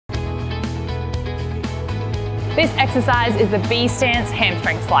This exercise is the B stance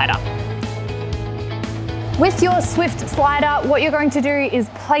hamstring slider. With your Swift slider, what you're going to do is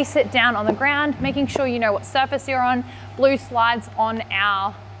place it down on the ground, making sure you know what surface you're on. Blue slides on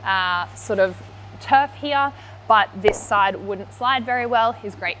our sort of turf here, but this side wouldn't slide very well.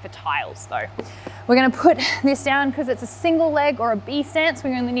 Is great for tiles though. We're going to put this down because it's a single leg or a B stance.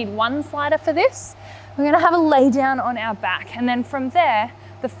 We only need one slider for this. We're going to have a lay down on our back, and then from there,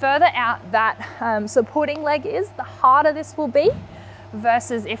 the further out that supporting leg is, the harder this will be,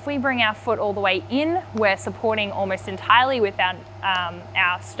 versus if we bring our foot all the way in, we're supporting almost entirely with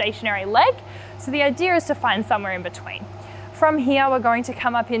our stationary leg. So the idea is to find somewhere in between. From here, we're going to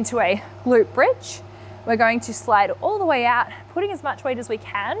come up into a glute bridge. We're going to slide all the way out, putting as much weight as we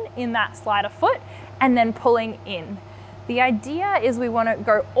can in that slider foot, and then pulling in. The idea is we want to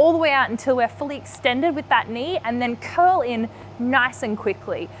go all the way out until we're fully extended with that knee, and then curl in nice and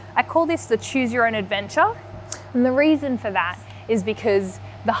quickly. I call this the choose your own adventure. And the reason for that is because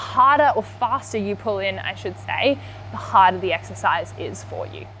the harder or faster you pull in, I should say, the harder the exercise is for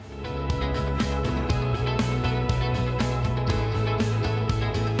you.